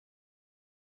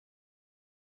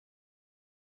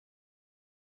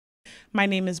My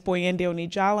name is Boyende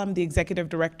Onijala. I'm the Executive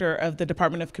Director of the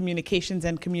Department of Communications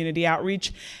and Community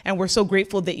Outreach, and we're so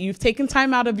grateful that you've taken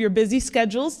time out of your busy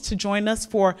schedules to join us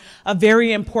for a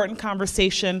very important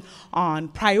conversation on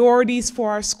priorities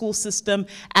for our school system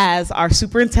as our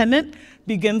superintendent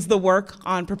begins the work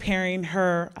on preparing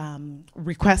her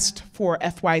request for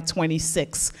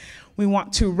FY26. We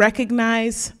want to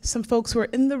recognize some folks who are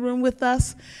in the room with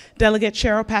us. Delegate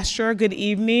Cheryl Pasteur, good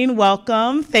evening,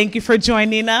 welcome. Thank you for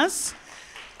joining us.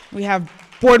 We have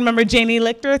Board Member Janie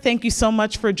Lichter, thank you so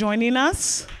much for joining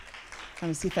us. Let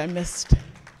me see if I missed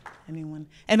anyone.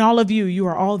 And all of you, you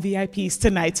are all VIPs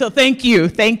tonight, so thank you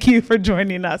for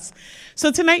joining us. So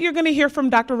tonight you're going to hear from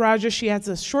Dr. Rogers. She has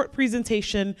a short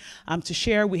presentation to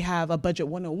share. We have a Budget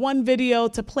 101 video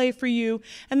to play for you.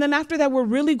 And then after that, we're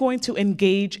really going to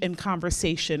engage in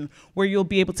conversation where you'll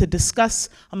be able to discuss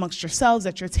amongst yourselves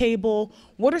at your table,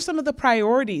 what are some of the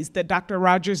priorities that Dr.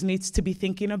 Rogers needs to be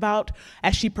thinking about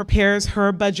as she prepares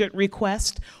her budget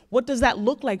request? What does that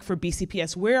look like for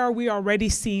BCPS? Where are we already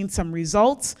seeing some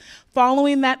results?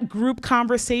 Following that group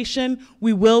conversation,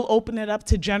 we will open it up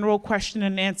to general question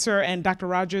and answer, and Dr.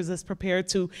 Rogers is prepared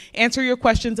to answer your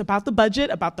questions about the budget,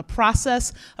 about the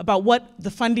process, about what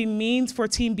the funding means for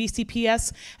Team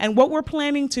BCPS, and what we're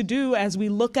planning to do as we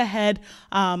look ahead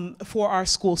for our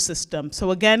school system.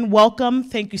 So again, welcome.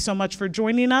 Thank you so much for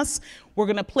joining us. We're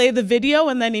going to play the video,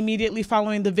 and then immediately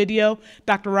following the video,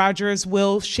 Dr. Rogers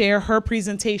will share her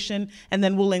presentation, and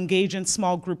then we'll engage in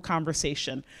small group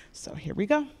conversation. So here we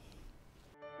go.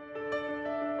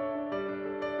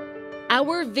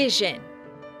 Our vision: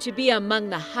 to be among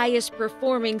the highest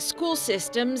performing school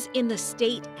systems in the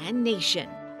state and nation.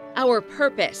 Our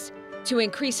purpose: to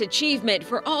increase achievement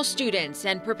for all students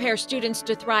and prepare students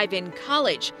to thrive in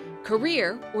college,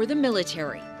 career, or the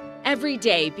military. Every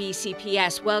day,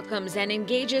 BCPS welcomes and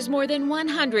engages more than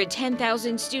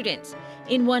 110,000 students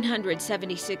in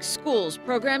 176 schools,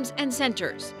 programs, and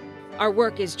centers. Our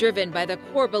work is driven by the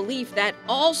core belief that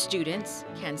all students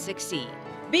can succeed.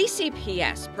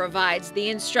 BCPS provides the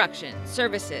instruction,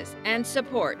 services, and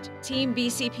support Team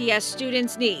BCPS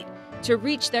students need to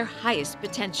reach their highest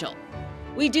potential.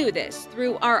 We do this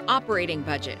through our operating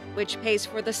budget, which pays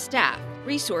for the staff,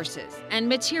 resources, and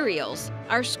materials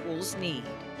our schools need.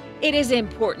 It is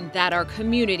important that our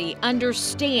community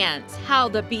understands how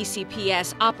the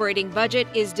BCPS operating budget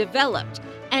is developed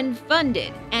and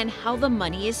funded and how the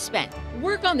money is spent.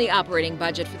 Work on the operating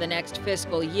budget for the next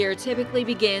fiscal year typically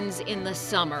begins in the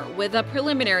summer, with a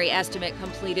preliminary estimate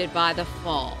completed by the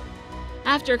fall.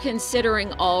 After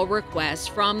considering all requests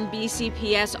from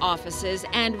BCPS offices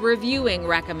and reviewing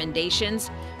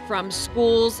recommendations from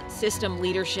schools, system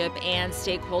leadership, and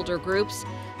stakeholder groups,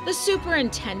 the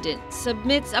superintendent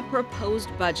submits a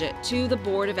proposed budget to the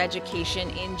Board of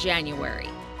Education in January.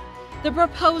 The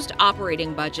proposed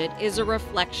operating budget is a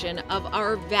reflection of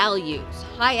our values,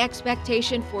 high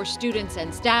expectation for students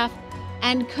and staff,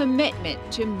 and commitment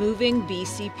to moving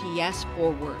BCPS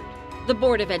forward. The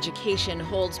Board of Education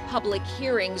holds public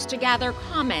hearings to gather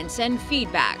comments and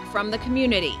feedback from the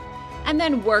community, and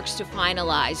then works to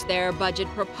finalize their budget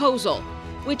proposal,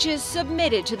 which is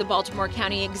submitted to the Baltimore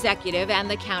County Executive and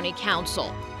the County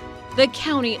Council. The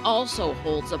county also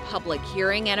holds a public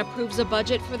hearing and approves a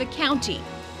budget for the county,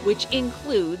 which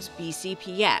includes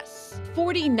BCPS.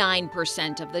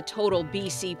 49% of the total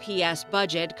BCPS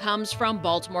budget comes from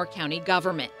Baltimore County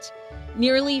government.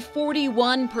 Nearly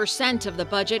 41% of the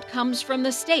budget comes from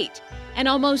the state, and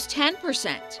almost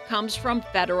 10% comes from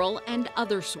federal and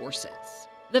other sources.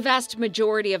 The vast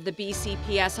majority of the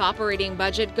BCPS operating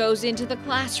budget goes into the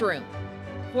classroom.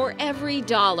 For every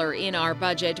dollar in our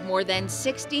budget, more than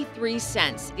 63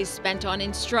 cents is spent on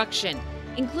instruction,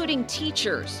 including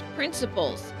teachers,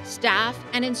 principals, staff,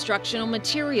 and instructional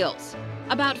materials.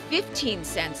 About 15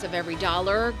 cents of every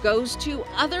dollar goes to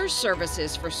other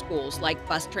services for schools, like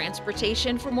bus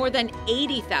transportation for more than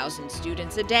 80,000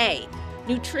 students a day,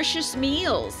 nutritious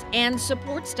meals, and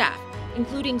support staff,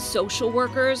 including social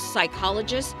workers,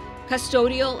 psychologists,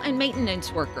 custodial, and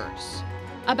maintenance workers.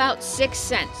 About 6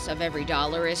 cents of every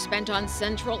dollar is spent on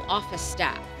central office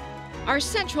staff. Our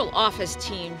central office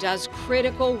team does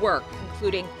critical work,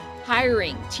 including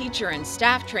hiring, teacher and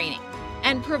staff training,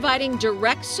 and providing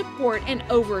direct support and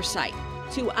oversight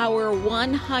to our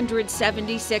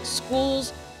 176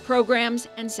 schools, programs,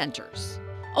 and centers.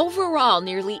 Overall,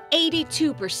 nearly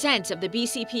 82% of the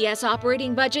BCPS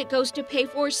operating budget goes to pay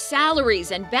for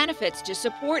salaries and benefits to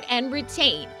support and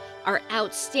retain our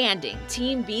outstanding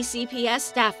Team BCPS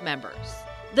staff members.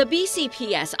 The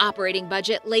BCPS operating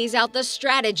budget lays out the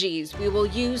strategies we will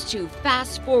use to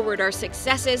fast forward our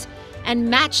successes and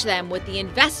match them with the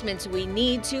investments we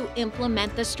need to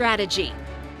implement the strategy.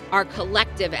 Our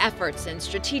collective efforts and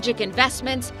strategic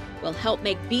investments will help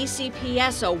make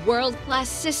BCPS a world-class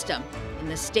system in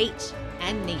the state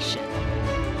and nation.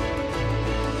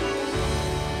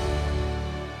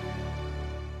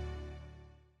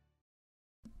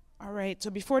 All right, so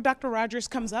before Dr. Rogers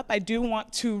comes up, I do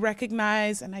want to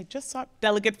recognize, and I just saw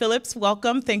Delegate Phillips,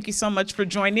 welcome. Thank you so much for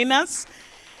joining us.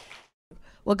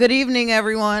 Well, good evening,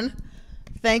 everyone.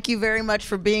 Thank you very much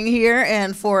for being here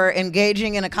and for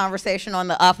engaging in a conversation on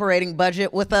the operating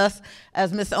budget with us.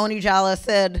 As Ms. Onijala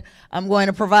said, I'm going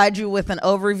to provide you with an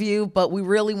overview, but we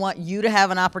really want you to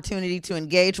have an opportunity to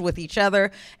engage with each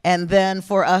other and then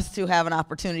for us to have an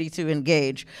opportunity to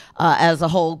engage as a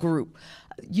whole group.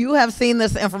 You have seen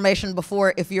this information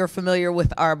before if you're familiar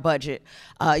with our budget.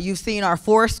 You've seen our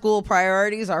 4 school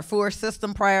priorities, our 4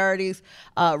 system priorities,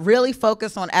 really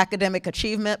focus on academic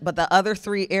achievement, but the other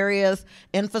 3 areas,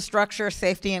 infrastructure,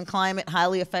 safety and climate,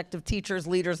 highly effective teachers,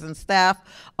 leaders, and staff,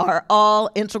 are all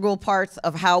integral parts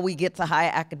of how we get to high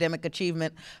academic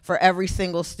achievement for every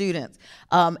single student.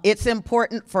 It's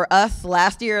important for us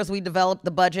last year as we developed the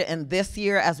budget and this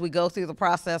year as we go through the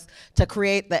process to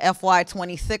create the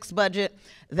FY26 budget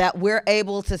that we're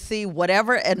able to see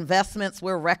whatever investments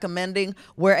we're recommending,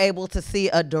 we're able to see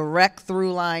a direct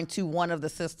through line to one of the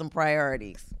system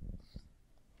priorities.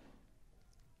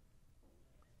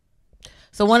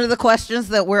 So one of the questions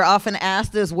that we're often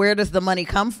asked is, where does the money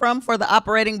come from for the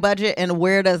operating budget and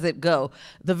where does it go?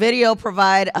 The video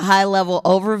provide a high-level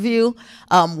overview.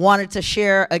 Wanted to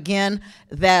share again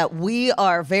that we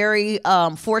are very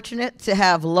fortunate to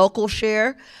have local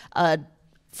share.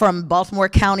 From Baltimore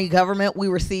County government, we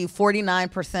receive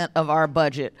 49% of our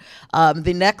budget.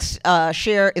 The next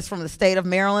share is from the state of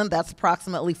Maryland. That's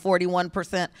approximately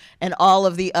 41%, and all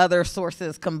of the other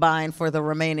sources combined for the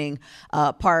remaining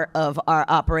part of our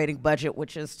operating budget,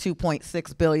 which is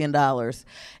 $2.6 billion.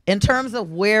 In terms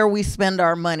of where we spend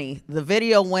our money, the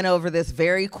video went over this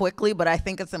very quickly, but I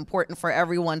think it's important for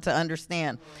everyone to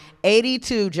understand.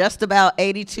 Just about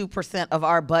 82% of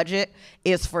our budget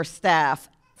is for staff,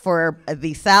 for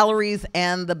the salaries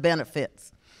and the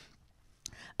benefits.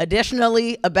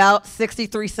 Additionally, about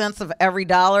 63 cents of every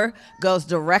dollar goes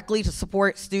directly to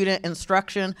support student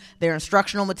instruction, their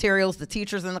instructional materials, the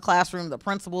teachers in the classroom, the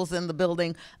principals in the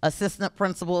building, assistant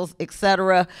principals,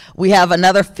 etc. We have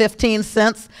another 15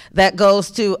 cents that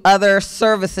goes to other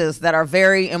services that are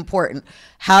very important.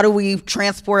 How do we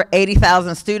transport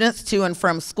 80,000 students to and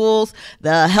from schools?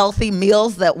 The healthy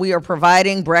meals that we are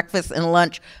providing, breakfast and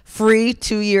lunch, free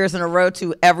 2 years in a row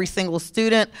to every single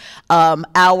student.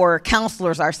 Our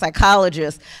counselors, our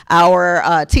psychologists,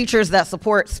 our teachers that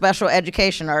support special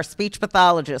education, our speech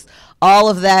pathologists, all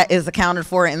of that is accounted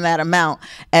for in that amount.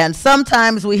 And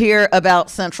sometimes we hear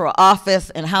about central office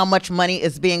and how much money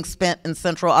is being spent in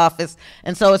central office.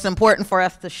 And so it's important for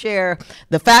us to share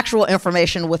the factual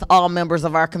information with all members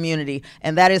of our community.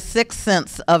 And that is 6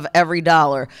 cents of every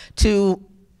dollar to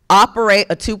operate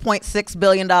a $2.6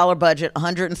 billion budget,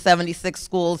 176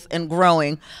 schools and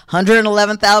growing,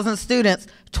 111,000 students,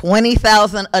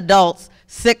 20,000 adults.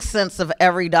 6 cents of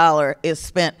every dollar is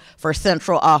spent for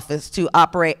central office to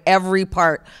operate every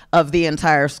part of the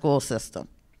entire school system.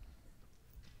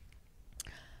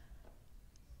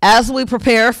 As we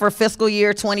prepare for fiscal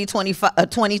year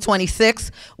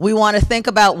 2026, we want to think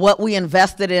about what we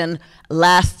invested in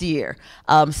last year.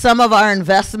 Some of our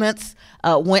investments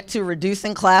went to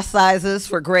reducing class sizes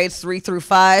for grades 3 through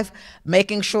 5,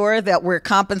 making sure that we're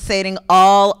compensating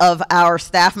all of our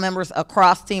staff members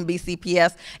across Team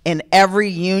BCPS in every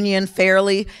union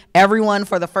fairly. Everyone,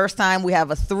 for the first time, we have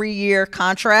a 3-year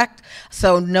contract,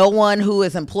 so no one who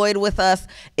is employed with us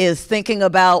is thinking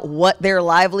about what their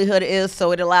livelihood is,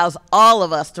 so it allows all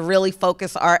of us to really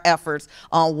focus our efforts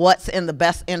on what's in the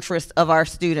best interest of our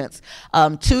students.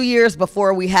 2 years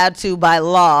before we had to, by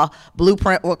law,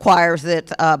 Blueprint requires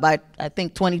it by, I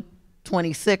think,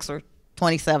 2026 or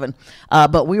 27,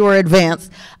 but we were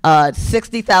advanced,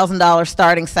 $60,000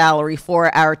 starting salary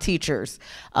for our teachers,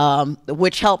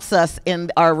 which helps us in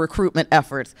our recruitment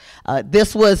efforts.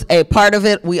 This was a part of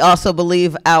it. We also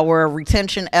believe our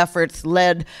retention efforts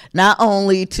led not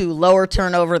only to lower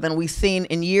turnover than we've seen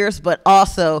in years, but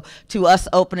also to us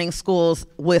opening schools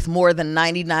with more than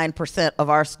 99% of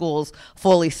our schools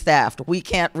fully staffed. We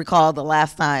can't recall the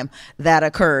last time that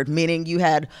occurred, meaning you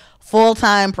had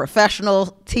full-time professional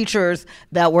teachers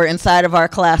that were inside of our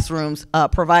classrooms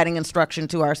providing instruction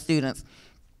to our students.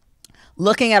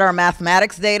 looking at our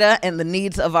mathematics data and the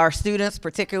needs of our students,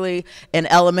 particularly in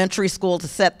elementary school, to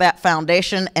set that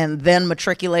foundation and then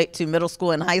matriculate to middle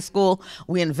school and high school.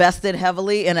 We invested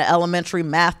heavily in an elementary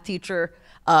math teacher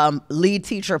lead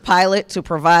teacher pilot to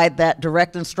provide that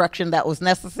direct instruction that was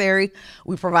necessary.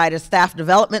 We provided staff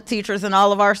development teachers in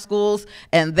all of our schools,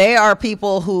 and they are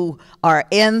people who are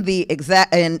in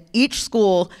each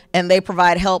school, and they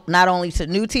provide help not only to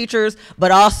new teachers,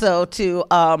 but also to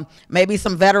maybe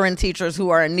some veteran teachers who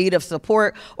are in need of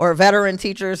support, or veteran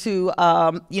teachers who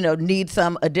need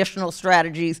some additional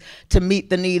strategies to meet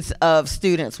the needs of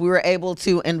students. We were able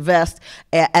to invest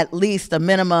at least a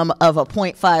minimum of a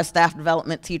 0.5 staff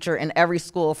development teacher in every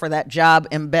school for that job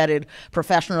embedded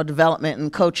professional development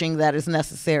and coaching that is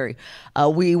necessary.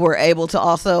 We were able to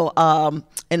also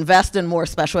invest in more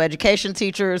special education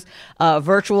teachers,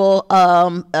 virtual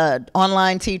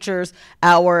online teachers,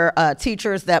 our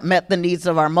teachers that met the needs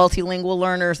of our multilingual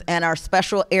learners, and our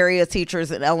special area teachers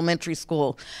in elementary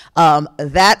school.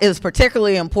 That is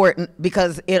particularly important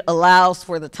because it allows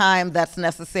for the time that's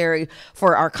necessary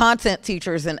for our content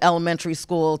teachers in elementary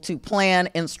school to plan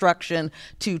instruction,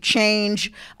 to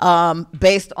change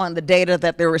based on the data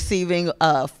that they're receiving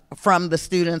from the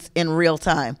students in real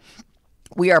time.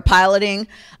 We are piloting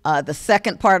the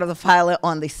second part of the pilot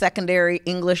on the secondary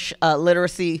English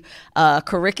literacy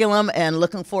curriculum, and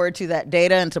looking forward to that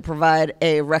data and to provide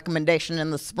a recommendation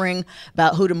in the spring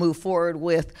about who to move forward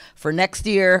with for next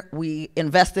year. We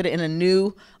invested in a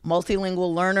new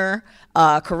multilingual learner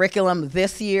curriculum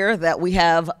this year that we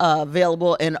have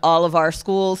available in all of our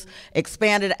schools,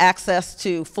 expanded access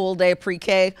to full-day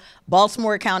pre-K.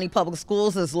 Baltimore County Public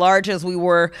Schools, as large as we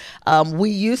were, we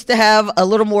used to have a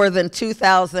little more than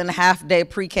 2,000 half-day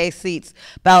pre-K seats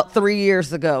about 3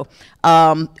 years ago.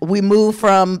 We moved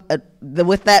from,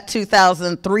 with that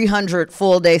 2,300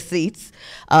 full-day seats.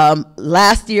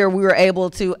 Last year, we were able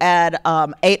to add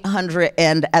 800,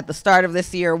 and at the start of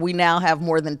this year, we now have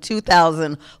more than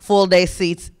 2,000 full-day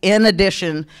seats in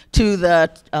addition to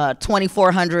the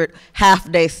 2,400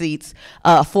 half-day seats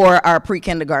for our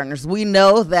pre-kindergartners. We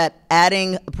know that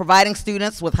providing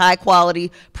students with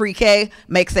high-quality pre-K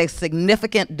makes a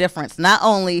significant difference, not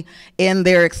only in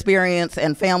their experience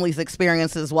and families'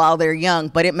 experiences while they're young,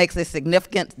 but it makes a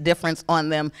significant difference on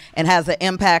them and has an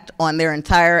impact on their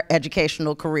entire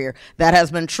educational career. That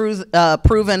has been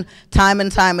proven time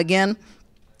and time again.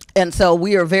 And so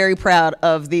we are very proud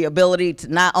of the ability to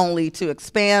not only to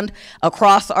expand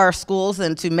across our schools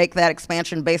and to make that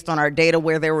expansion based on our data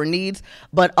where there were needs,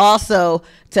 but also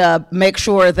to make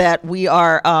sure that we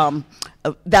are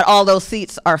that all those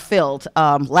seats are filled.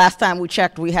 Last time we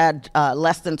checked, we had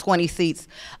less than 20 seats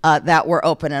that were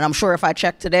open, and I'm sure if I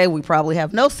check today, we probably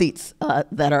have no seats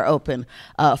that are open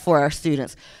for our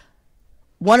students.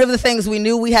 One of the things we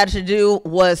knew we had to do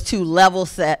was to level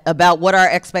set about what our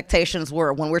expectations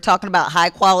were. When we're talking about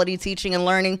high quality teaching and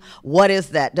learning, what is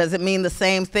that? Does it mean the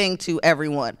same thing to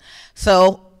everyone?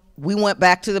 So we went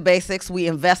back to the basics. We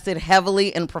invested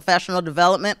heavily in professional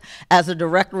development. As a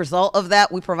direct result of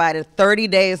that, we provided 30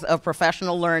 days of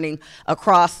professional learning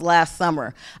across last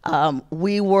summer.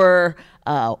 We were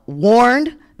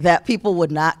warned that people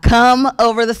would not come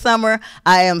over the summer.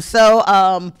 I am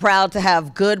so proud to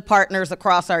have good partners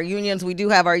across our unions. We do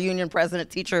have our union president,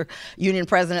 teacher union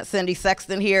president Cindy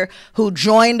Sexton here, who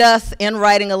joined us in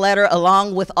writing a letter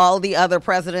along with all the other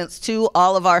presidents to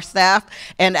all of our staff.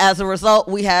 And as a result,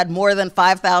 we had more than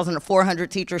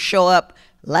 5,400 teachers show up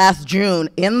last June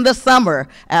in the summer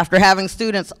after having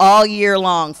students all year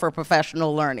long for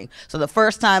professional learning. So the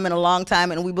first time in a long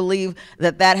time, and we believe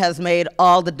that that has made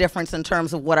all the difference in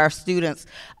terms of what our students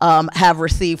have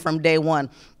received from day one.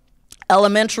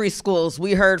 Elementary schools,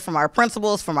 we heard from our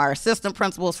principals, from our assistant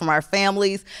principals, from our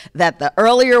families, that the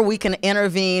earlier we can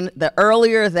intervene, the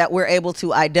earlier that we're able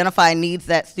to identify needs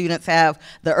that students have,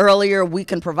 the earlier we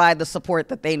can provide the support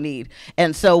that they need.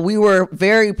 And so we were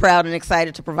very proud and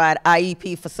excited to provide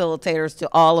IEP facilitators to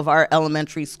all of our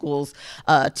elementary schools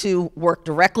to work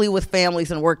directly with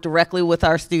families and work directly with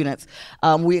our students.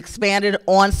 We expanded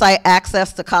on-site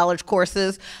access to college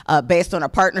courses based on a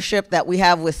partnership that we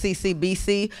have with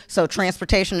CCBC. So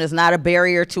transportation is not a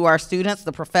barrier to our students.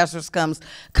 The professors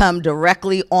come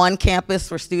directly on campus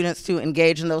for students to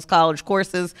engage in those college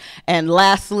courses. And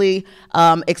lastly,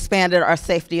 expanded our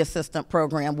safety assistant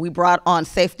program. We brought on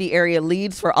safety area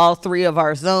leads for all 3 of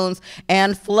our zones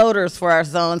and floaters for our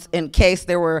zones in case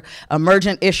there were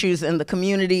emergent issues in the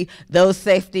community. Those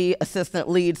safety assistant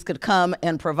leads could come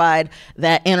and provide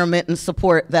that intermittent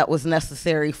support that was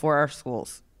necessary for our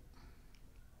schools.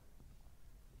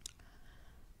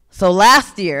 So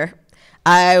last year,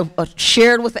 I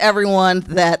shared with everyone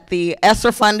that the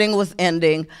ESSER funding was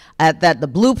ending, that the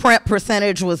blueprint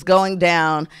percentage was going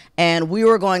down, and we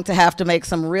were going to have to make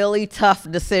some really tough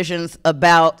decisions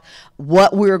about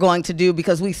what we were going to do,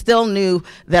 because we still knew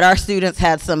that our students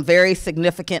had some very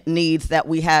significant needs that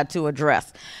we had to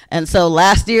address. And so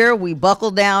last year we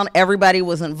buckled down, everybody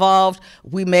was involved.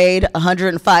 We made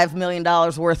 $105 million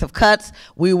worth of cuts.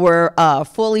 We were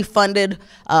fully funded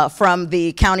from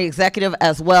the county executive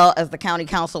as well as the county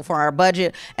council for our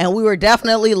budget, and we were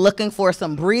definitely looking for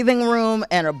some breathing room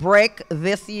and a break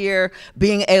this year,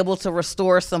 being able to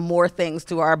restore some more things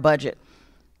to our budget.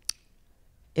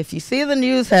 If you see the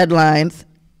news headlines,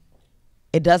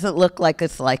 it doesn't look like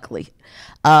it's likely.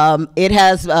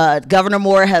 Governor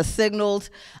Moore has signaled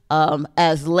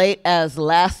as late as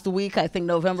last week, I think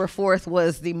November 4th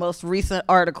was the most recent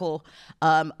article,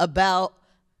 about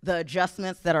the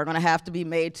adjustments that are going to have to be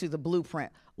made to the blueprint.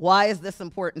 Why is this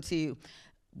important to you?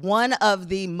 One of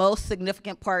the most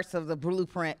significant parts of the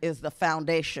blueprint is the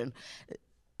foundation.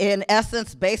 In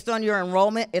essence, based on your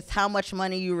enrollment, it's how much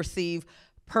money you receive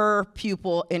per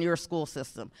pupil in your school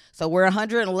system. So we're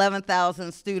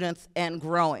 111,000 students and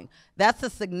growing. That's a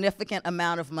significant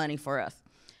amount of money for us.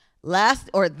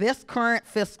 This current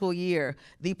fiscal year,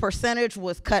 the percentage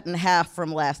was cut in half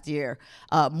from last year,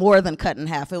 more than cut in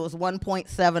half. It was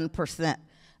 1.7%.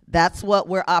 That's what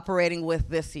we're operating with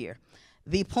this year.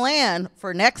 The plan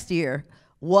for next year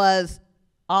was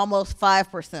almost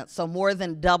 5%, so more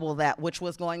than double that, which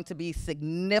was going to be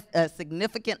a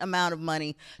significant amount of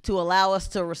money to allow us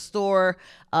to restore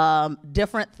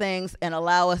different things and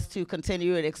allow us to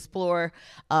continue to explore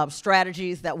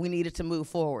strategies that we needed to move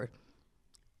forward.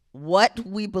 What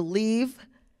we believe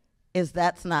is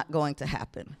that's not going to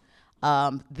happen.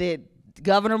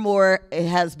 Governor Moore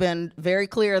has been very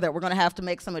clear that we're going to have to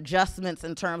make some adjustments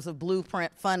in terms of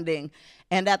blueprint funding,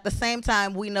 and at the same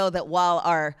time, we know that while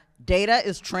our data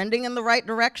is trending in the right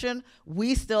direction,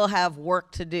 we still have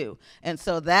work to do. And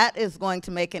so that is going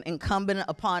to make it incumbent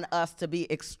upon us to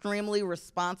be extremely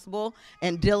responsible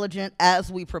and diligent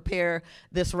as we prepare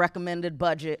this recommended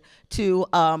budget to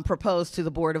propose to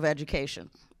the Board of Education.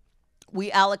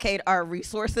 We allocate our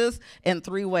resources in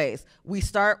 3 ways. We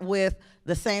start with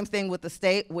the same thing with the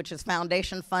state, which is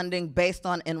foundation funding based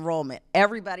on enrollment.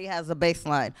 Everybody has a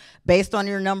baseline. Based on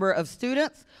your number of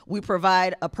students, we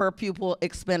provide a per pupil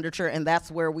expenditure, and that's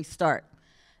where we start.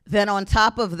 Then on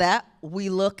top of that, we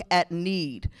look at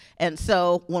need. And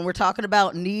so when we're talking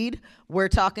about need, we're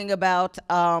talking about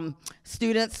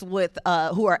students with,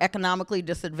 who are economically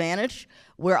disadvantaged.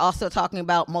 We're also talking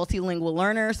about multilingual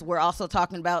learners. We're also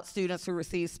talking about students who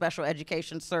receive special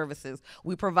education services.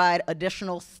 We provide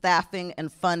additional staffing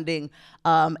and funding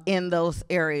in those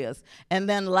areas. And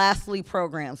then lastly,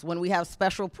 programs. When we have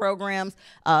special programs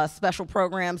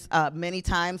many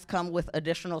times come with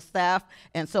additional staff,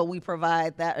 and so we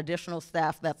provide that additional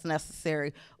staff that's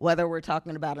necessary, whether we're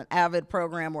talking about an AVID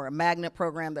program or a magnet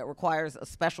program that requires a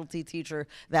specialty teacher.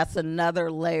 That's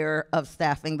another layer of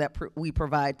staffing that we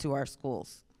provide to our schools.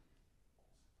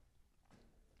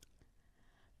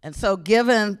 And so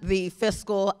given the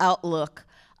fiscal outlook,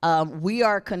 we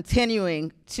are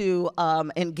continuing to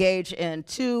engage in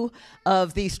 2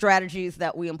 of the strategies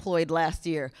that we employed last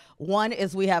year. One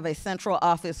is we have a central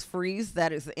office freeze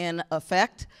that is in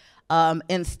effect.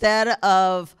 Instead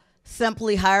of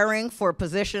simply hiring for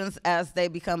positions as they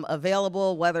become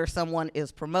available, whether someone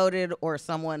is promoted or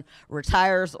someone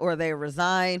retires or they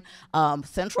resign.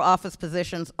 Central office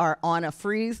positions are on a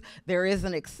freeze. There is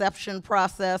an exception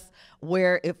process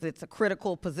where if it's a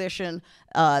critical position,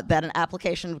 that an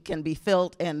application can be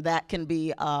filled and that can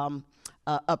be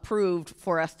approved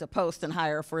for us to post and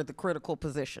hire for the critical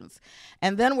positions.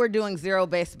 And then we're doing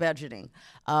zero-based budgeting.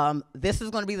 This is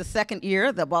going to be the 2nd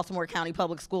year that Baltimore County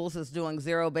Public Schools is doing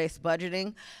zero-based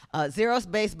budgeting.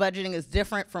 Zero-based budgeting is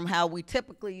different from how we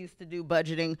typically used to do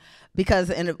budgeting,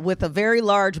 because with a very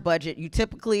large budget, you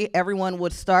typically, every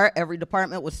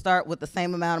department would start with the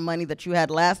same amount of money that you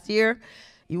had last year.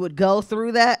 You would go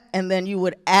through that, and then you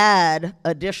would add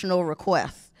additional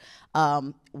requests.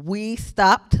 We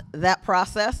stopped that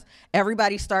process.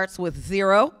 Everybody starts with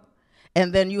 0,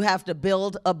 and then you have to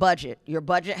build a budget. Your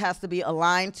budget has to be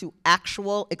aligned to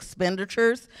actual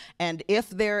expenditures, and if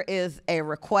there is a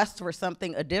request for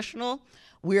something additional,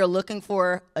 we are looking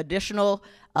for additional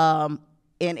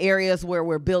in areas where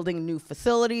we're building new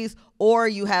facilities, or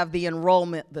you have the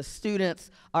enrollment, the students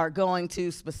are going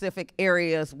to specific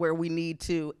areas where we need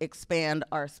to expand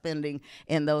our spending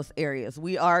in those areas.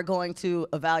 We are going to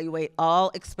evaluate all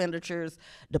expenditures,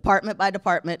 department by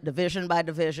department, division by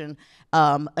division,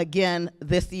 again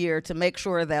this year, to make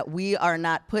sure that we are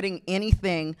not putting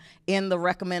anything in the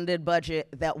recommended budget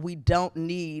that we don't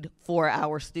need for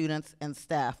our students and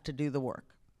staff to do the work.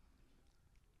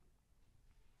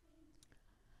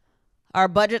 Our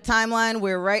budget timeline,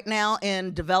 we're right now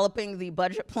in developing the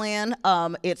budget plan.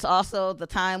 It's also the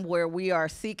time where we are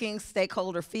seeking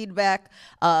stakeholder feedback.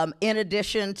 In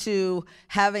addition to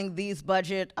having these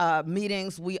budget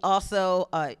meetings, we also,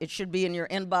 it should be in your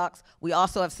inbox, we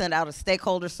also have sent out a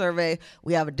stakeholder survey.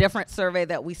 We have a different survey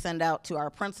that we send out to our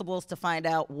principals to find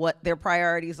out what their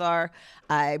priorities are.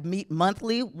 I meet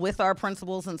monthly with our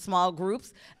principals in small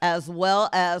groups, as well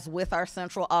as with our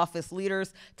central office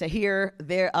leaders to hear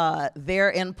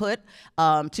their input,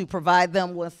 to provide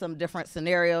them with some different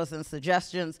scenarios and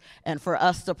suggestions, and for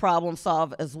us to problem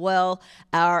solve as well.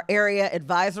 Our area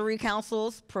advisory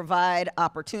councils provide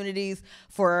opportunities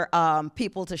for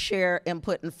people to share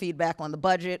input and feedback on the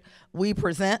budget. We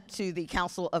present to the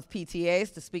Council of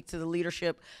PTAs to speak to the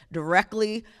leadership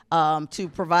directly, to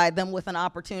provide them with an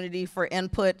opportunity for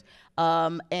input,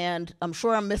 and I'm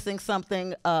sure I'm missing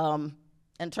something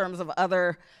in terms of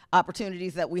other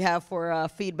opportunities that we have for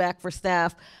feedback for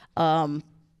staff,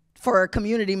 for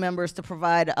community members to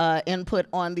provide input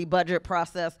on the budget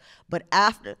process. But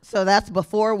after, so that's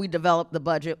before we develop the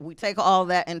budget. We take all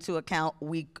that into account.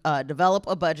 We develop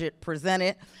a budget, present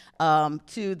it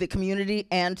to the community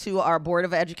and to our Board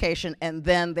of Education, and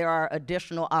then there are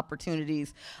additional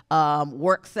opportunities,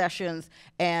 work sessions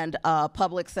and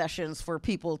public sessions for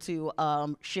people to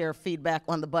share feedback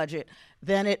on the budget.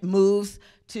 Then it moves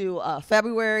to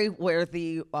February, where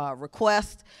the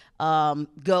request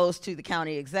goes to the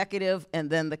county executive and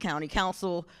then the county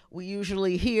council. We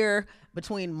usually hear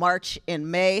between March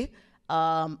and May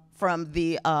from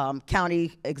the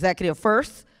county executive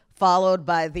first, followed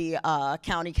by the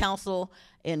county council.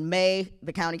 In May,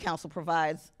 the county council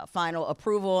provides a final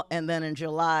approval, and then in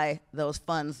July, those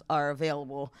funds are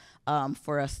available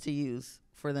for us to use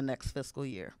for the next fiscal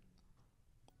year.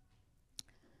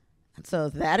 So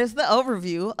that is the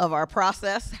overview of our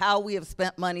process, how we have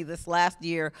spent money this last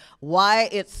year, why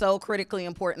it's so critically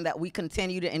important that we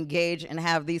continue to engage and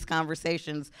have these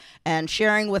conversations, and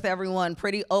sharing with everyone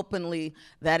pretty openly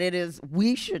that it is,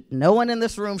 no one in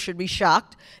this room should be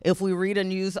shocked if we read a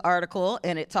news article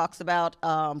and it talks about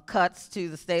cuts to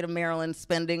the state of Maryland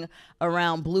spending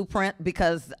around Blueprint,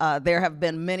 because there have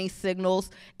been many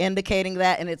signals indicating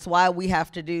that, and it's why we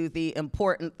have to do the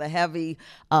important, the heavy,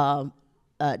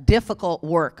 difficult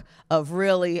work of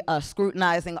really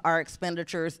scrutinizing our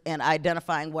expenditures and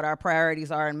identifying what our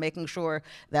priorities are, and making sure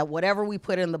that whatever we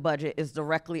put in the budget is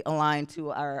directly aligned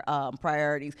to our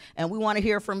priorities. And we want to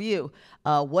hear from you.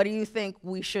 What do you think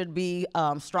we should be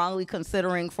strongly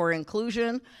considering for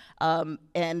inclusion?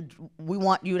 And we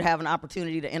want you to have an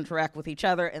opportunity to interact with each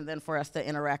other, and then for us to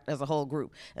interact as a whole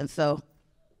group. And so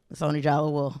Ms.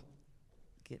 Onijala will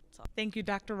Thank you,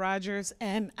 Dr. Rogers.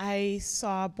 And I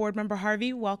saw Board Member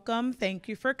Harvey. Welcome. Thank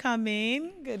you for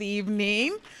coming. Good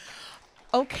evening.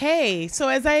 Okay, so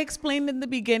as I explained in the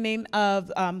beginning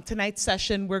of tonight's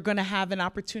session, we're going to have an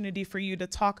opportunity for you to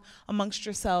talk amongst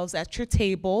yourselves at your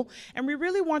table. And we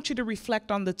really want you to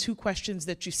reflect on the two questions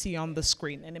that you see on the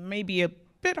screen. And it may be a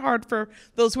bit hard for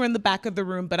those who are in the back of the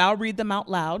room, but I'll read them out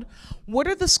loud. What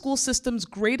are the school system's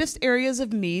greatest areas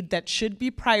of need that should be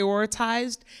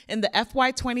prioritized in the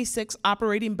FY26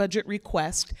 operating budget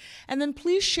request? And then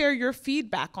please share your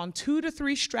feedback on 2 to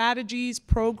 3 strategies,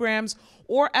 programs,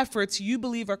 or efforts you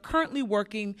believe are currently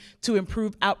working to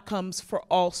improve outcomes for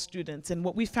all students. And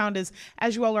what we found is,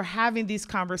 as you all are having these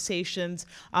conversations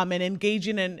and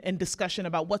engaging in discussion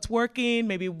about what's working,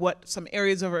 maybe what some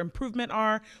areas of improvement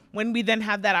are, when we then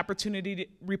have that opportunity to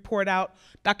report out,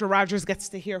 Dr. Rogers gets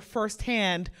to hear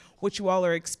firsthand what you all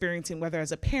are experiencing, whether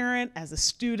as a parent, as a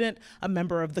student, a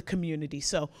member of the community.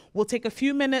 So we'll take a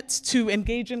few minutes to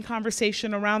engage in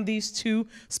conversation around these 2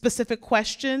 specific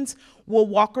questions. We'll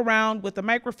walk around with a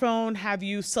microphone, have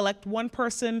you select one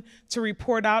person to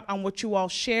report out on what you all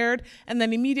shared, and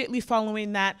then immediately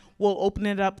following that, we'll open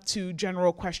it up to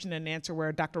general question and answer,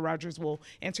 where Dr. Rogers will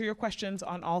answer your questions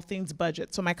on all things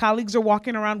budget. So my colleagues are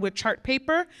walking around with chart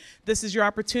paper. This is your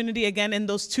opportunity, again, in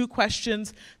those 2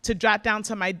 questions, to jot down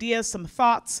some ideas, some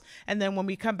thoughts, and then when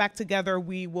we come back together,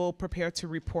 we will prepare to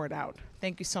report out.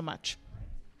 Thank you so much.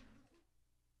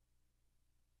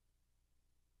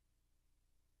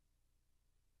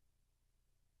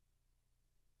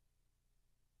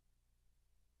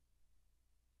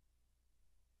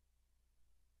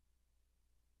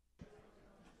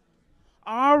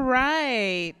 All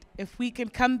right, if we can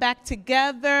come back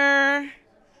together,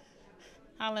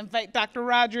 I'll invite Dr.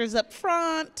 Rogers up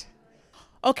front.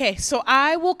 Okay, so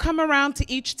I will come around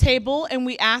to each table and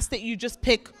we ask that you just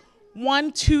pick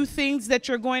 1, 2 things that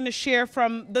you're going to share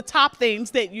from the top things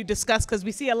that you discussed, because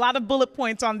we see a lot of bullet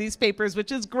points on these papers,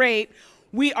 which is great.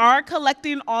 We are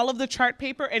collecting all of the chart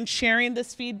paper and sharing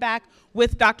this feedback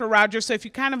with Dr. Rogers. So if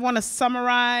you kind of want to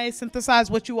summarize, synthesize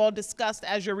what you all discussed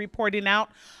as you're reporting out,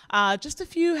 just a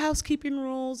few housekeeping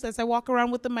rules. As I walk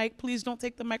around with the mic, please don't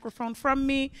take the microphone from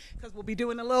me, because we'll be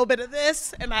doing a little bit of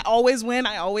this, and I always win.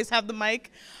 I always have the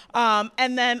mic.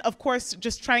 And then, of course,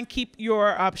 just try and keep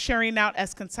your sharing out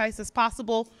as concise as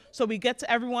possible so we get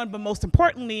to everyone. But most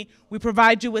importantly, we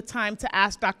provide you with time to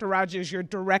ask Dr. Rogers your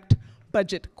direct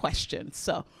budget questions.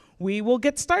 So we will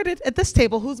get started at this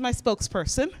table. Who's my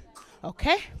spokesperson?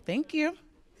 Okay, thank you.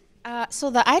 So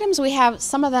the items we have,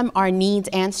 some of them are needs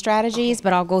and strategies,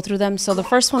 but I'll go through them. So the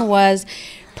first one was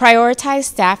prioritize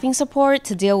staffing support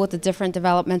to deal with the different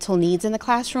developmental needs in the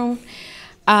classroom.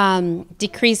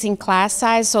 Decreasing class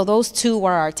size, so those 2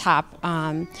 were our top.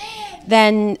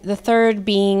 Then the third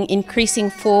being increasing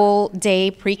full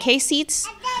day pre-K seats.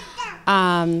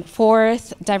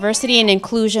 Fourth, diversity and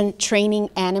inclusion training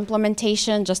and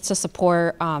implementation, just to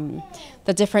support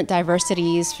the different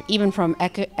diversities, even from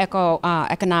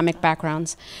economic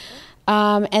backgrounds.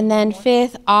 And then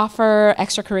fifth, offer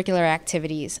extracurricular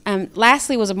activities.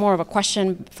 Lastly was more of a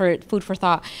question for food for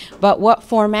thought, but what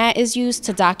format is used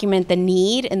to document the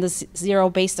need in the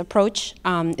zero-based approach?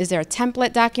 Is there a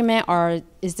template document, or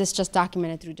is this just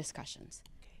documented through discussions?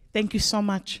 Thank you so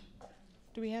much.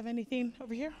 Do we have anything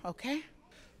over here? Okay.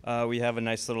 We have a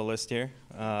nice little list here,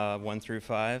 1 through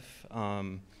 5.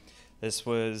 This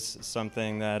was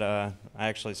something that I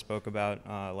actually spoke about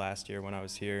last year when I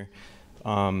was here.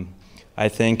 I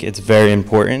think it's very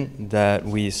important that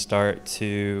we start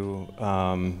to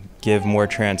give more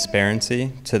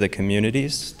transparency to the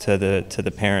communities, to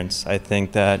the parents. I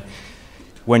think that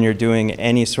when you're doing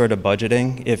any sort of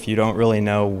budgeting, if you don't really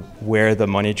know where the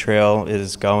money trail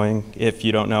is going, if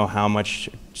you don't know how much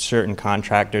certain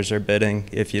contractors are bidding,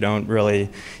 if you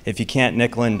can't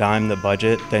nickel and dime the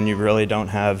budget, then you really don't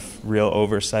have real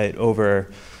oversight over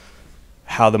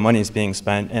how the money is being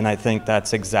spent. And I think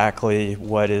that's exactly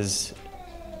what is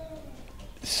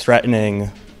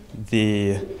threatening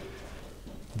the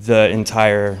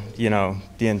entire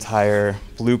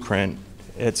blueprint.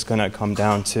 It's going to come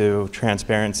down to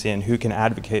transparency and who can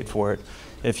advocate for it.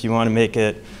 If you want to make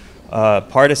it a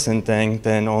partisan thing,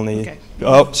 then only. Okay.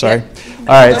 Oh, sorry. Yeah.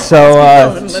 All right. So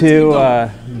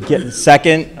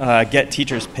get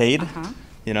teachers paid.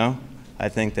 You know, I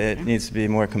think that it needs to be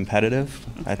more competitive.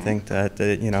 Okay. I think that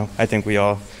I think we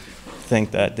all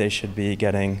think that they should be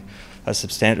getting a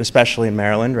substantial, especially in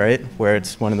Maryland, right, where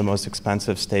it's one of the most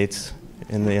expensive states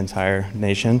in the entire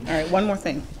nation. All right. One more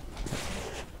thing.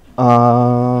 You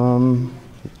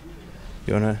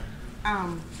wanna?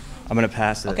 I'm gonna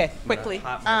pass it. Okay, quickly.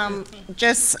 The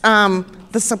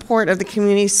support of the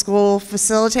community school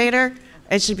facilitator.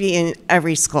 It should be in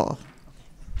every school.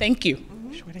 Thank you.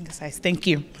 Short and concise. Thank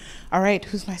you. All right,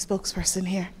 who's my spokesperson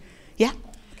here? Yeah.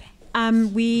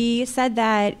 We said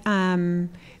that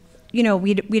we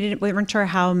weren't sure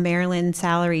how Maryland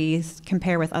salaries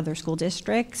compare with other school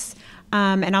districts.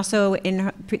 And also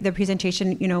in the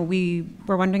presentation, we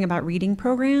were wondering about reading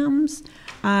programs.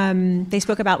 They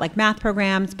spoke about like math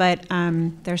programs, but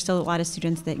there's still a lot of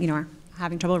students that, are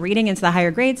having trouble reading into the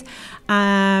higher grades.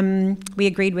 We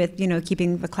agreed with,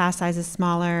 keeping the class sizes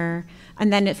smaller.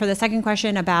 And then for the second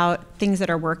question about things that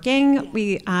are working,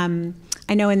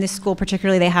 I know in this school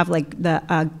particularly they have like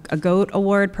a GOAT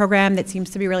award program that seems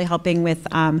to be really helping with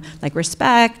like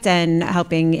respect and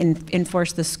helping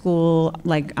enforce the school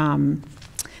like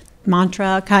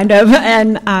mantra kind of.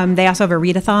 And they also have a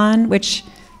readathon, which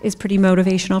is pretty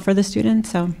motivational for the students.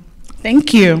 So,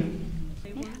 thank you.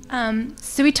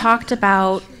 So we talked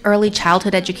about early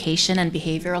childhood education and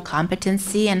behavioral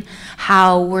competency and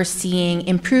how we're seeing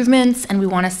improvements and we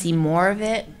want to see more of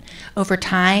it over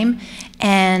time,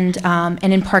 and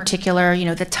in particular,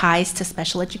 the ties to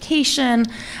special education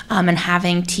and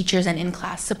having teachers and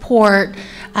in-class support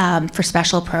for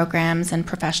special programs and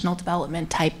professional development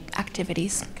type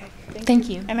activities. Okay. Thank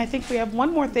you. And I think we have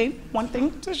one thing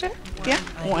to share. Yeah,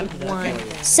 one. Okay.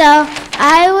 So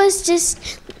I was just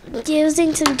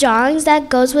using some drawings that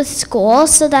goes with school,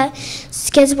 so that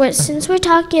since we're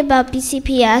talking about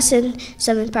BCPS and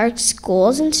Summit Park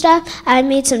schools and stuff, I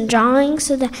made some drawings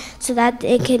so that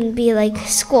it can be like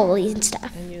schooly and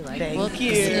stuff. Thank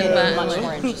you.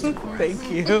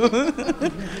 Thank you.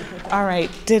 All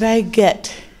right. Did I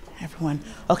get everyone?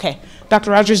 Okay.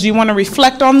 Dr. Rogers, do you want to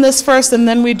reflect on this first and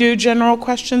then we do general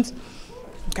questions?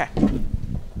 Okay.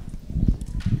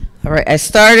 All right, I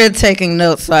started taking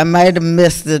notes, so I might have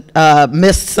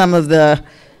missed some of the,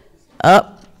 I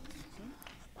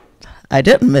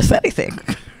didn't miss anything.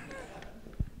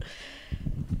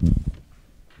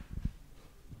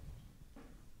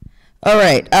 All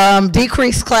right,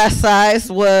 decreased class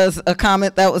size was a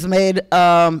comment that was made.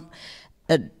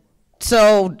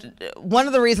 So one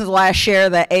of the reasons why I share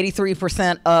that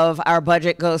 83% of our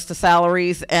budget goes to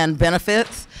salaries and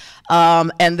benefits,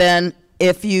 and then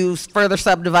if you further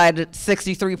subdivide it,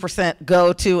 63%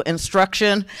 go to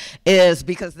instruction, is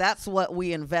because that's what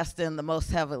we invest in the most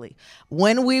heavily.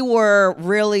 When we were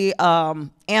really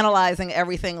analyzing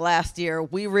everything last year,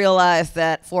 we realized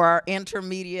that for our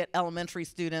intermediate elementary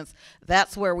students,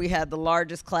 that's where we had the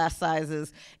largest class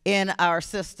sizes in our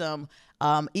system,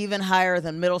 even higher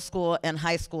than middle school and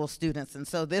high school students. And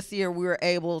so this year we were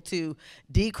able to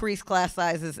decrease class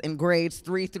sizes in grades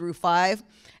 3 through 5.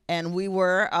 And we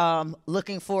were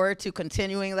looking forward to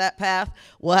continuing that path.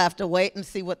 We'll have to wait and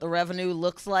see what the revenue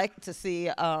looks like to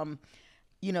see, more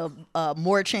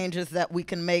changes that we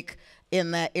can make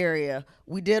in that area.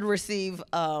 We did receive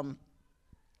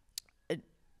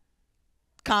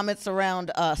comments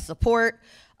around support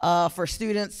for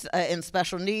students in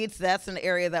special needs. That's an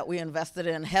area that we invested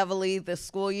in heavily this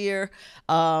school year.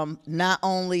 Not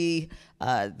only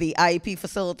the IEP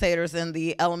facilitators in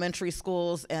the elementary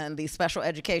schools and the special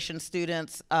education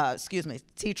students,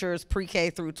 teachers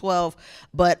pre-K through 12,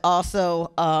 but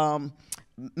also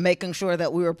making sure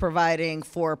that we were providing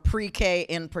for pre-K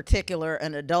in particular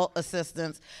an adult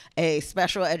assistance, a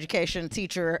special education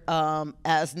teacher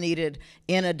as needed,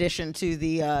 in addition to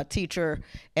the teacher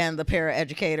and the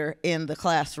paraeducator in the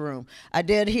classroom. I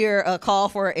did hear a call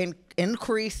for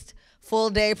increased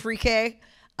full-day pre-K.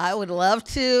 I would love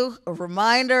to. A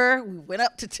reminder, we went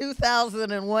up to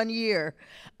 2,000 in 1 year.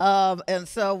 And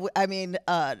so, I mean,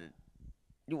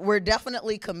 we're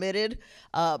definitely committed,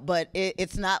 but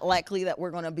it's not likely that we're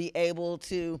going to be able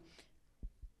to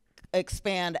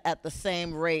expand at the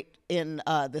same rate in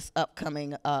this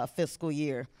upcoming fiscal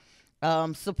year.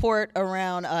 Support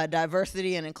around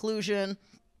diversity and inclusion.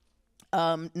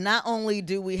 Not only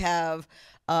do we have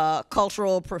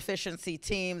cultural proficiency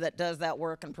team that does that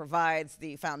work and provides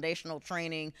the foundational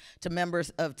training to members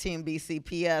of Team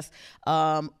BCPS.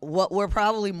 What we're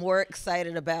probably more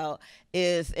excited about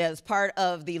is, as part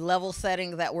of the level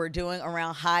setting that we're doing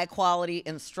around high quality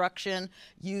instruction,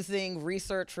 using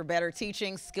research for better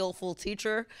teaching, skillful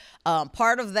teacher.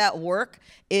 Part of that work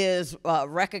is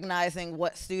recognizing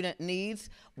what student needs,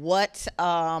 what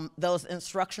those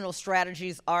instructional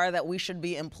strategies are that we should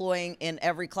be employing in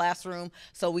every classroom,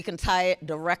 so we can tie it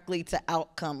directly to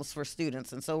outcomes for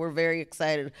students. And so we're very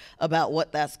excited about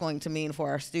what that's going to mean for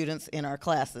our students in our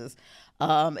classes.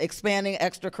 Expanding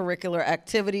extracurricular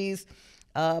activities,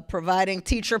 providing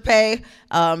teacher pay.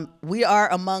 We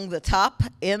are among the top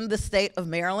in the state of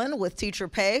Maryland with teacher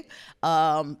pay.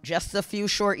 Just a few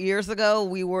short years ago,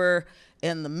 we were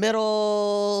in the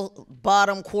middle,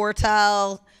 bottom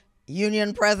quartile.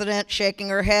 Union president shaking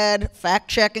her head, fact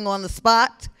checking on the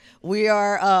spot. We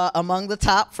are among the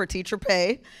top for teacher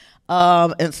pay.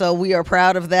 And so we are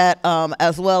proud of that,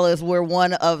 as well as we're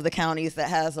one of the counties that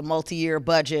has a multi-year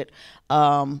budget.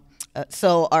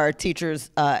 So our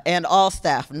teachers and all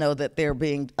staff know that they're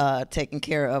being taken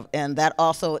care of. And that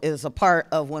also is a part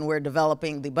of when we're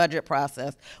developing the budget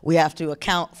process. We have to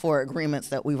account for agreements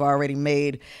that we've already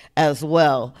made as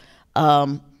well.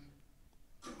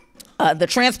 The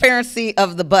transparency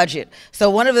of the budget.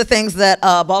 So one of the things that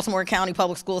Baltimore County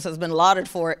Public Schools has been lauded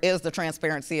for is the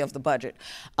transparency of the budget.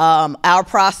 Our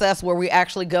process, where we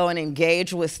actually go and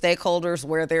engage with stakeholders,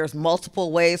 where there's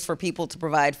multiple ways for people to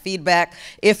provide feedback.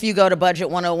 If you go to Budget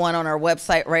 101 on our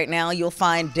website right now, you'll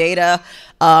find data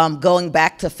going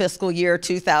back to fiscal year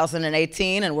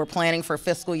 2018, and we're planning for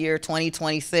fiscal year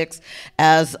 2026.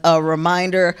 As a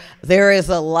reminder, there is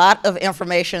a lot of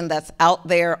information that's out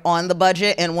there on the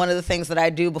budget, and one of the things that I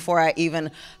do before I even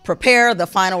prepare the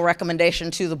final recommendation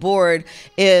to the board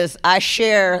is I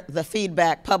share the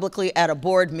feedback publicly at a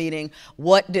board meeting.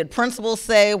 What did principals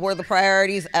say were the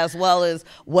priorities, as well as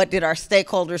what did our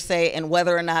stakeholders say, and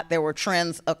whether or not there were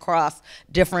trends across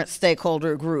different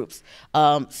stakeholder groups.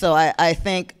 So I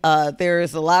think there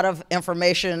is a lot of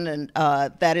information and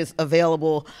that is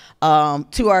available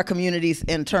to our communities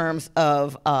in terms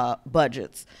of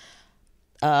budgets.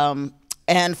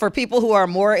 And for people who are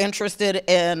more interested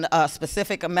in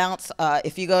specific amounts,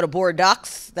 if you go to board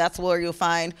docs, that's where you'll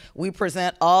find we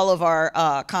present all of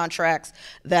our contracts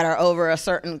that are over a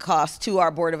certain cost to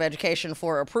our Board of Education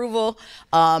for approval.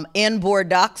 In board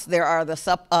docs, there are the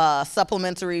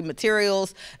supplementary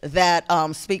materials that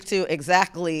speak to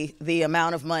exactly the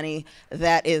amount of money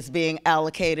that is being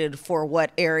allocated for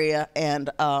what area and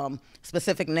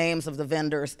specific names of the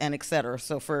vendors and et cetera.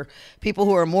 So for people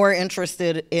who are more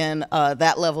interested in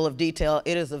that level of detail,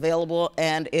 it is available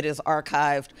and it is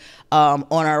archived on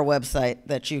our website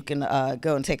that you can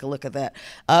go and take a look at that.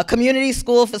 Community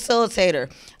school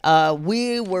facilitator.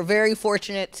 We were very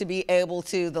fortunate to be able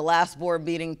to, the last board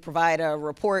meeting, provide a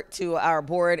report to our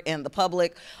board and the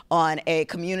public on a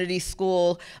community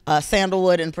school,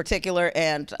 Sandalwood in particular,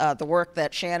 and the work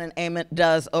that Shannon Ament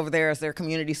does over there as their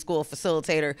community school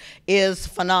facilitator is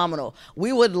phenomenal.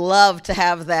 We would love to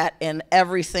have that in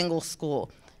every single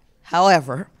school.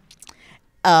 However,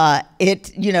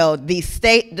 the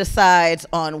state decides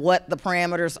on what the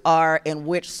parameters are and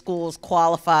which schools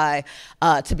qualify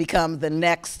to become the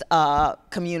next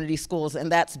community schools,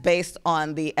 and that's based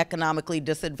on the economically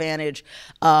disadvantaged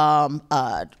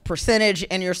percentage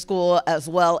in your school, as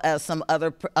well as some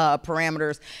other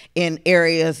parameters in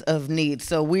areas of need.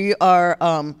 So we are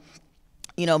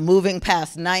moving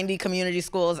past 90 community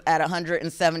schools at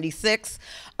 176.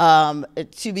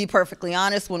 To be perfectly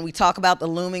honest, when we talk about the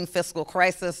looming fiscal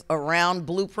crisis around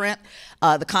Blueprint,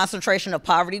 the concentration of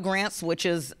poverty grants, which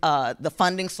is the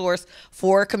funding source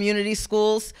for community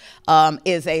schools,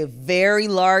 is a very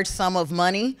large sum of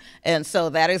money. And so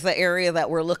that is the area that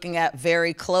we're looking at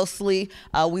very closely.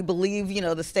 We believe,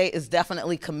 the state is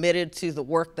definitely committed to the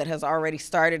work that has already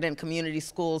started in community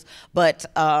schools, but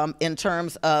in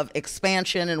terms of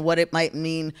expansion and what it might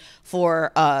mean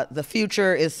for the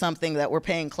future is something that we're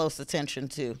paying close attention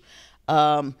to.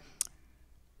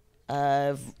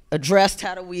 I've addressed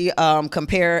how do we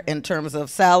compare in terms of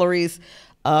salaries.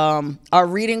 Our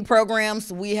reading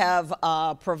programs, we have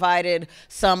provided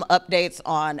some updates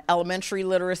on elementary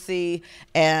literacy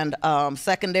and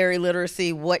secondary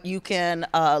literacy, what you can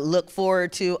look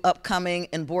forward to upcoming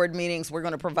in board meetings. We're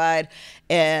going to provide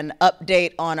an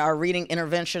update on our reading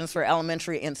interventions for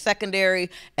elementary and secondary,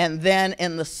 and then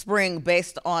in the spring,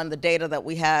 based on the data that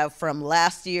we have from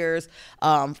last year's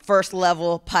first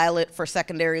level pilot for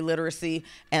secondary literacy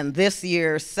and this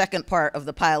year's second part of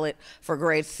the pilot for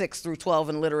grades 6 through 12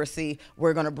 in literacy,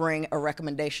 we're going to bring a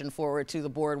recommendation forward to the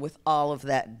board with all of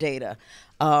that data.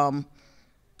 And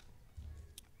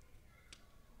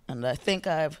I think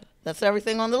that's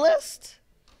everything on the list.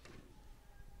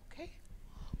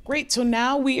 Great, so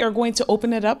now we are going to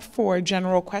open it up for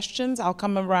general questions. I'll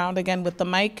come around again with the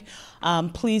mic.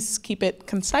 Please keep it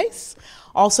concise.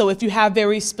 Also, if you have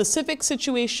very specific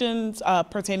situations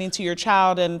pertaining to your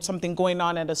child and something going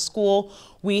on at a school,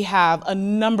 we have a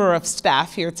number of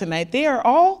staff here tonight. They are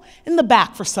all in the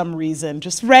back for some reason,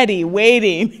 just ready,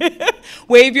 waiting.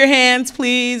 Wave your hands,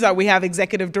 please. We have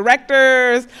executive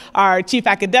directors, our chief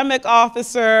academic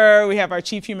officer, we have our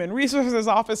chief human resources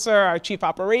officer, our chief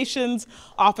operations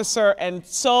officer, and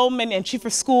so many, and chief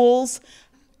of schools.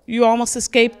 You almost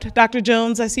escaped, Dr.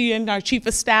 Jones. I see you in our chief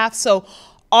of staff. So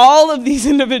all of these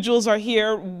individuals are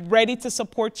here ready to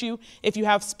support you if you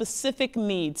have specific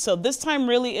needs. So this time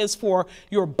really is for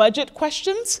your budget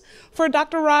questions for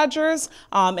Dr. Rogers,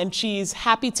 and she's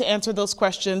happy to answer those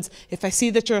questions. If I see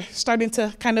that you're starting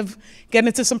to kind of get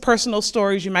into some personal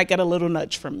stories, you might get a little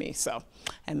nudge from me. So,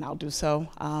 and I'll do so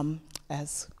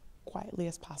as quietly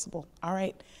as possible. All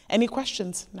right, any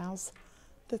questions? Now's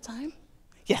the time.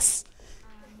 Yes.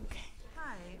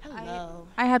 Hello.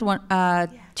 I had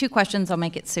two questions. I'll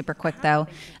make it super quick though.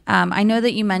 I know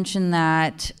that you mentioned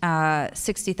that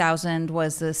 $60,000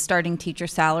 was the starting teacher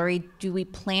salary. Do we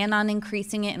plan on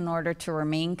increasing it in order to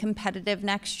remain competitive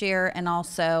next year? And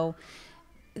also,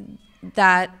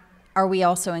 are we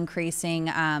also increasing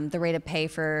the rate of pay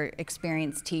for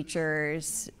experienced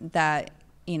teachers that,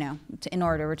 in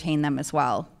order to retain them as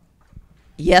well?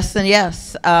 Yes and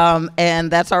yes,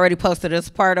 and that's already posted as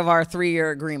part of our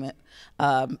 3-year agreement.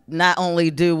 Not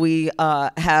only do we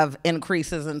have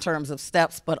increases in terms of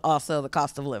steps, but also the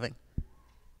cost of living.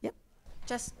 Yep.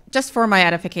 Just for my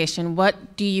edification,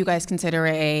 what do you guys consider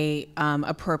a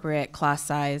appropriate class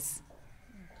size?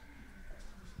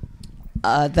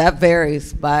 That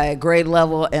varies by grade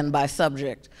level and by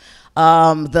subject.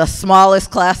 The smallest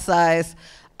class size,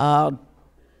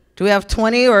 do we have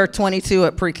 20 or 22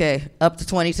 at pre-K? Up to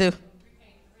 22?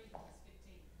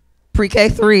 Pre-K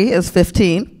 3 is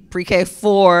 15. Pre-K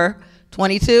 4,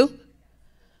 22.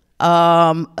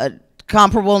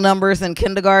 Comparable numbers in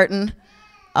kindergarten.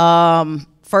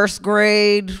 First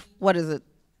grade, what is it?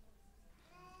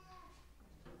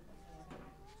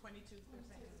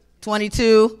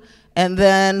 22. And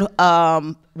then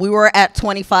we were at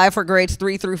 25 for grades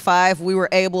 3 through 5. We were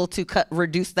able to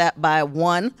reduce that by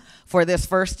 1 for this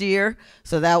first year.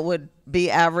 So that would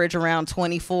be average around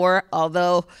 24,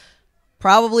 although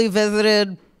probably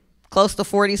visited close to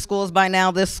 40 schools by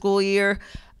now this school year.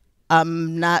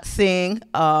 I'm not seeing,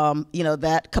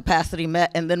 that capacity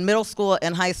met. And then middle school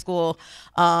and high school,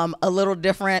 a little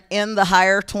different. In the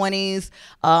higher 20s,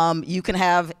 you can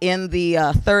have in the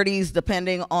 30s,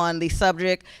 depending on the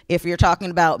subject. If you're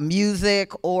talking about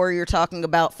music or you're talking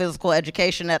about physical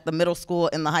education at the middle school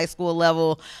and the high school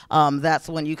level, that's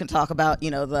when you can talk about,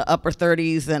 the upper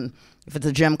 30s. And if it's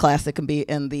a gym class, it can be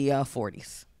in the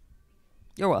 40s.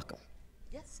 You're welcome.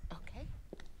 Yes, okay.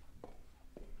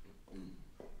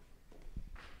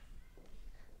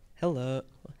 Hello.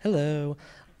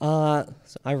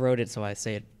 So I wrote it so I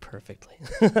say it perfectly.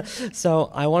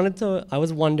 So I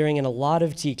was wondering, and a lot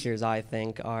of teachers, I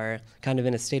think, are kind of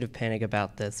in a state of panic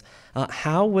about this.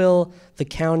 How will the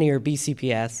county or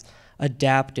BCPS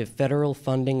adapt if federal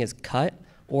funding is cut,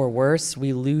 or worse,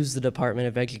 we lose the Department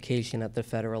of Education at the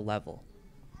federal level?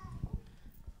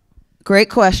 Great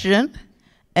question.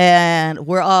 And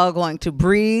we're all going to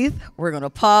breathe. We're going to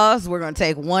pause. We're going to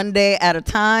take one day at a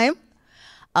time.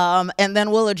 And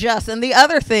then we'll adjust. And the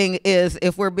other thing is,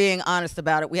 if we're being honest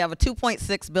about it, we have a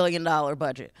 $2.6 billion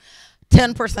budget.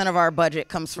 10% of our budget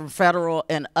comes from federal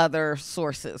and other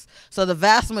sources. So the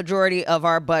vast majority of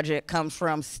our budget comes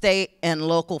from state and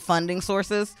local funding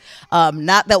sources.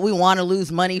 Not that we want to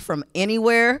lose money from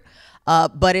anywhere,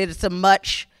 but it's a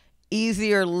much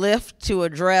easier lift to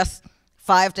address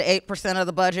 5 to 8% of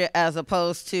the budget, as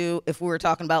opposed to if we were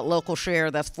talking about local share,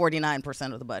 that's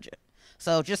 49% of the budget.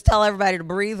 So just tell everybody to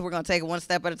breathe. We're going to take it one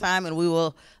step at a time, and we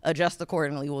will adjust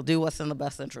accordingly. We'll do what's in the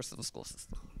best interest of the school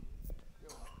system.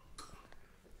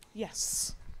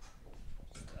 Yes.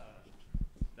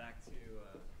 Back to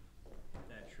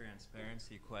that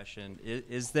transparency question.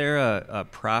 Is there a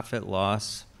profit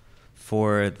loss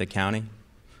for the county?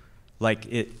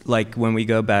 Like when we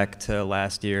go back to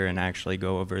last year and actually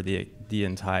go over the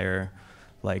entire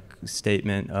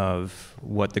statement of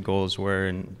what the goals were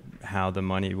and how the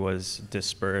money was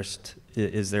dispersed,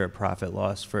 is there a profit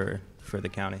loss for the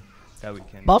county that we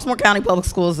can? Baltimore County Public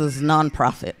Schools is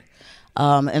nonprofit,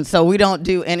 and so we don't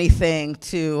do anything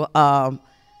to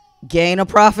gain a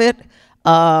profit.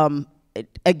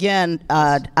 Again,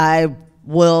 I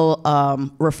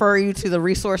will refer you to the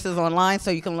resources online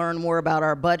so you can learn more about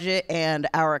our budget and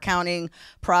our accounting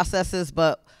processes,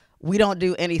 but we don't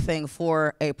do anything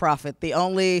for a profit.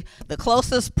 The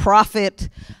closest profit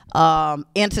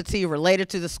entity related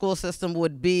to the school system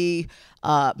would be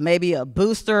maybe a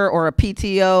booster or a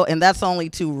PTO, and that's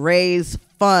only to raise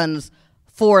funds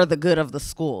for the good of the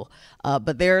school.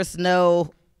 But there's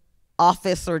no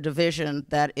office or division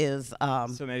that is.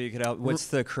 So maybe you could help. What's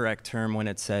the correct term when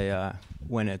it's a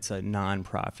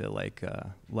nonprofit,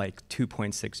 like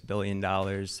 $2.6 billion?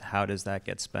 How does that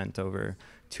get spent over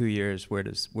 2 years? Where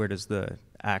does the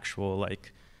actual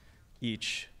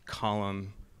each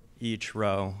column, each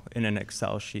row in an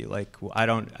Excel sheet,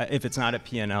 if it's not a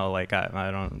P&L, I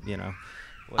don't,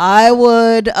 I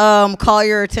would call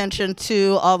your attention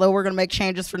to, although we're going to make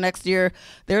changes for next year,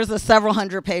 there's a several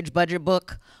hundred-page budget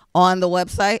book on the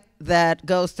website that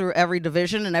goes through every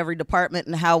division and every department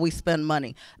and how we spend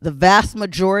money. The vast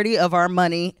majority of our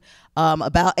money,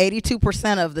 about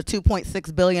 82% of the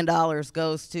 $2.6 billion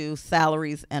goes to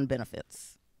salaries and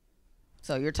benefits.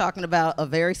 So you're talking about a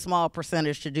very small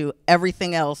percentage to do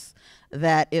everything else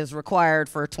that is required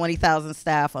for 20,000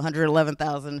 staff,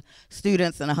 111,000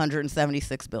 students, and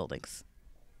 176 buildings.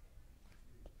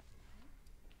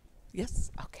 Yes,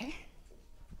 okay.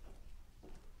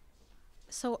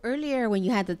 So earlier when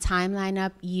you had the timeline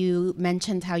up, you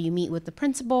mentioned how you meet with the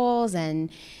principals, and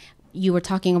you were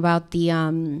talking about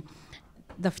the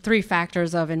 3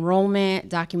 factors of enrollment,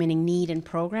 documenting need, and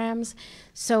programs.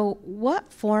 So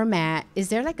what format, is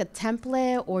there a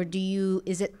template, or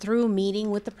is it through meeting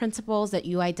with the principals that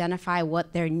you identify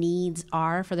what their needs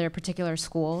are for their particular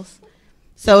schools?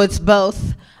 So it's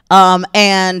both.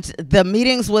 And the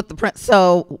meetings with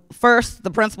so first, the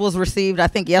principals received, I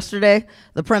think yesterday,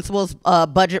 the principals'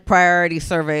 budget priority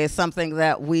survey is something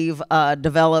that we've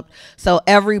developed. So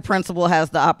every principal has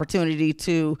the opportunity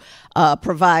to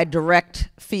provide direct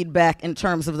feedback in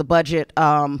terms of the budget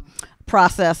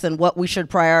process and what we should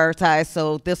prioritize.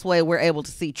 So this way we're able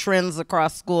to see trends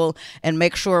across school and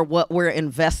make sure what we're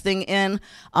investing in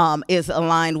is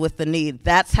aligned with the need.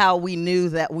 That's how we knew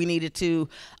that we needed to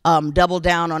double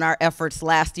down on our efforts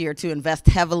last year to invest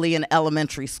heavily in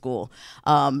elementary school.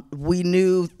 We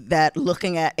knew that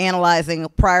looking at analyzing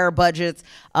prior budgets,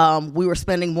 we were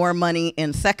spending more money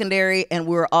in secondary, and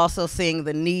we were also seeing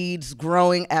the needs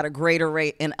growing at a greater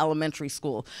rate in elementary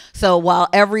school. So while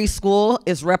every school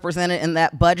is represented in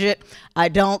that budget, I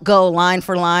don't go line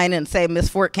for line and say Ms.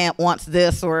 Fortcamp wants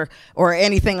this or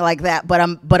anything like that, but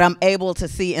I'm able to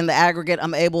see in the aggregate.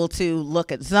 I'm able to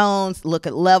look at zones, look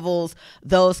at levels,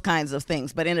 those kinds of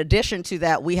things. But in addition to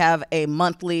that, we have a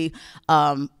monthly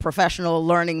professional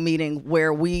learning meeting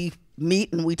where we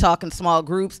meet and we talk in small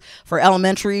groups. For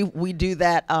elementary, we do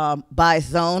that by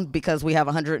zone because we have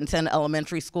 110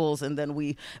 elementary schools, and then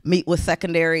we meet with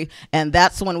secondary, and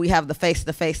that's when we have the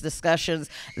face-to-face discussions.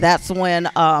 That's when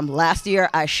last year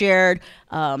I shared,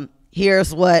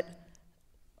 here's what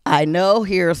I know,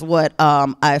 here's what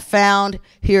I found,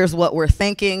 here's what we're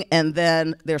thinking, and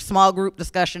then there's small group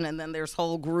discussion, and then there's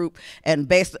whole group,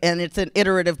 and it's an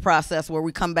iterative process where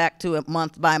we come back to it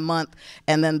month by month,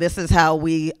 and then this is how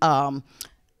we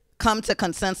come to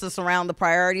consensus around the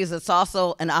priorities. It's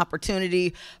also an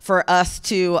opportunity for us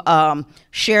to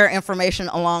share information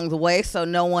along the way so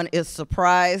no one is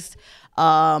surprised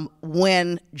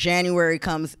when January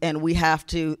comes and we have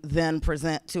to then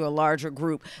present to a larger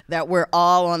group, that we're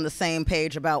all on the same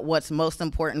page about what's most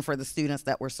important for the students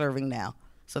that we're serving now.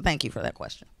 So thank you for that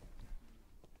question.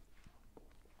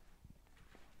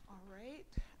 All right,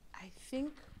 I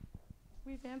think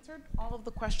we've answered all of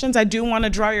the questions. I do want to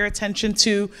draw your attention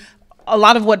to a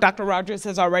lot of what Dr. Rogers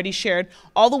has already shared,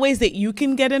 all the ways that you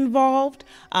can get involved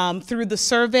through the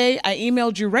survey. I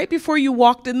emailed you right before you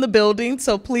walked in the building,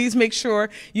 so please make sure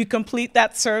you complete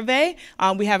that survey.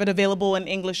 We have it available in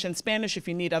English and Spanish. If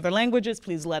you need other languages,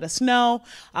 please let us know.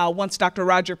 Once Dr.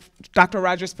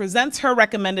 Rogers presents her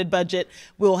recommended budget,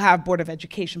 we'll have Board of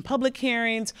Education public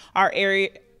hearings, our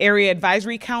area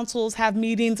advisory councils have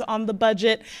meetings on the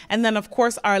budget, and then of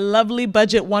course our lovely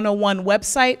Budget 101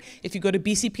 website. If you go to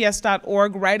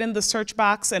bcps.org, right in the search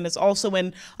box, and it's also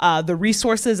in the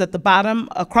resources at the bottom,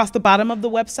 across the bottom of the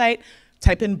website,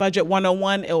 type in Budget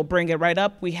 101, it will bring it right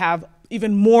up. We have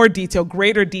even more detail,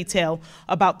 greater detail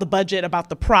about the budget, about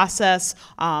the process,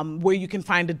 where you can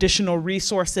find additional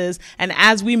resources. And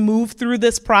as we move through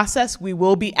this process, we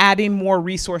will be adding more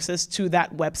resources to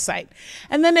that website.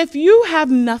 And then if you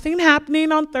have nothing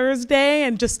happening on Thursday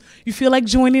and just you feel like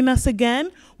joining us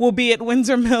again, we'll be at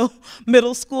Windsor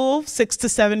Middle School, 6 to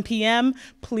 7 p.m.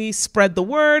 Please spread the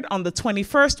word. On the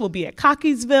 21st, we'll be at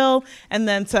Cockeysville. And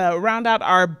then to round out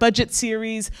our budget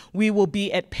series, we will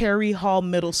be at Perry Hall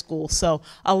Middle School. So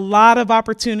a lot of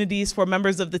opportunities for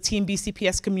members of the Team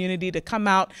BCPS community to come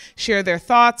out, share their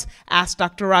thoughts, ask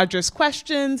Dr. Rogers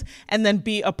questions, and then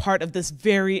be a part of this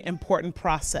very important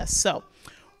process. So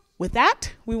with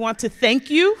that, we want to thank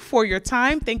you for your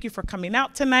time. Thank you for coming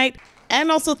out tonight.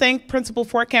 And also thank Principal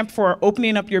Fortcamp for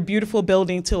opening up your beautiful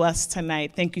building to us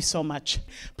tonight. Thank you so much.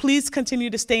 Please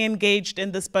continue to stay engaged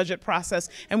in this budget process,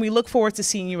 and we look forward to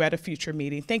seeing you at a future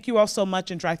meeting. Thank you all so much,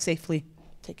 and drive safely.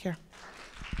 Take care.